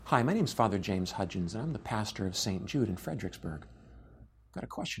Hi, my name's Father James Hudgins, and I'm the pastor of St. Jude in Fredericksburg. I've got a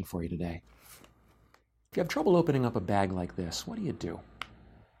question for you today. If you have trouble opening up a bag like this, what do?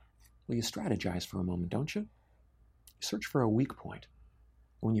 Well, you strategize for a moment, don't you? You search for a weak point.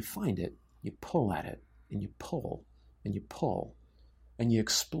 And when you find it, you pull at it, and you pull, and you pull, and you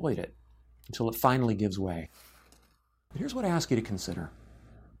exploit it until it finally gives way. But here's what I ask you to consider.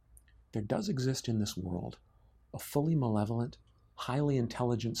 There does exist in this world a fully malevolent, highly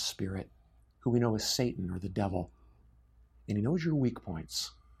intelligent spirit who we know as Satan or the devil. And he knows your weak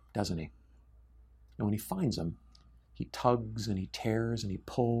points, doesn't he? And when he finds them, he tugs and he tears and he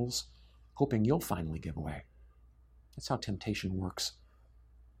pulls, hoping you'll finally give way. That's how temptation works.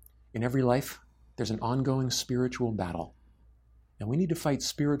 In every life, there's an ongoing spiritual battle. And we need to fight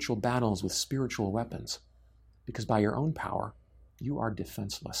spiritual battles with spiritual weapons, because by your own power, you are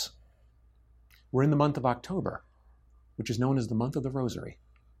defenseless. We're in the month of October, which is known as the month of the Rosary.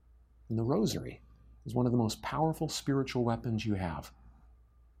 And the Rosary is one of the most powerful spiritual weapons you have.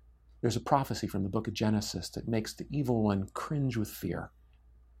 There's a prophecy from the book of Genesis that makes the evil one cringe with fear.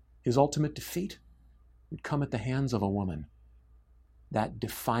 His ultimate defeat would come at the hands of a woman. That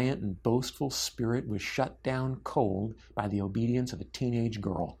defiant and boastful spirit was shut down cold by the obedience of a teenage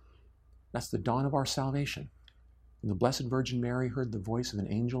girl. That's the dawn of our salvation. And the Blessed Virgin Mary heard the voice of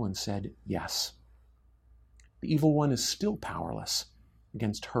an angel and said, yes. The evil one is still powerless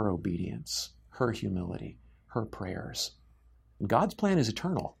against her obedience, her humility, her prayers. And God's plan is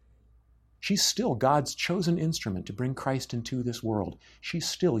eternal. She's still God's chosen instrument to bring Christ into this world. She's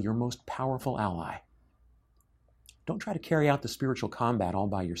still your most powerful ally. Don't try to carry out the spiritual combat all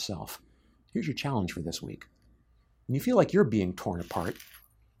by yourself. Here's your challenge for this week. When you feel like you're being torn apart,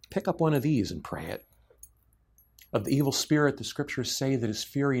 pick up one of these and pray it. Of the evil spirit, the scriptures say that his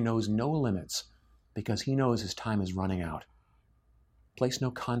fury knows no limits because he knows his time is running out. Place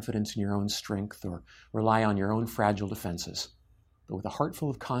no confidence in your own strength or rely on your own fragile defenses. But with a heart full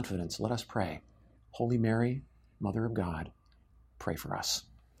of confidence, let us pray. Holy Mary, Mother of God, pray for us.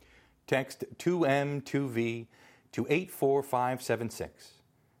 Text 2M2V to 84576.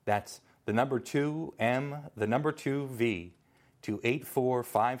 That's the number 2M, the number 2V to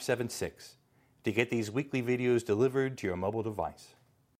 84576 to get these weekly videos delivered to your mobile device.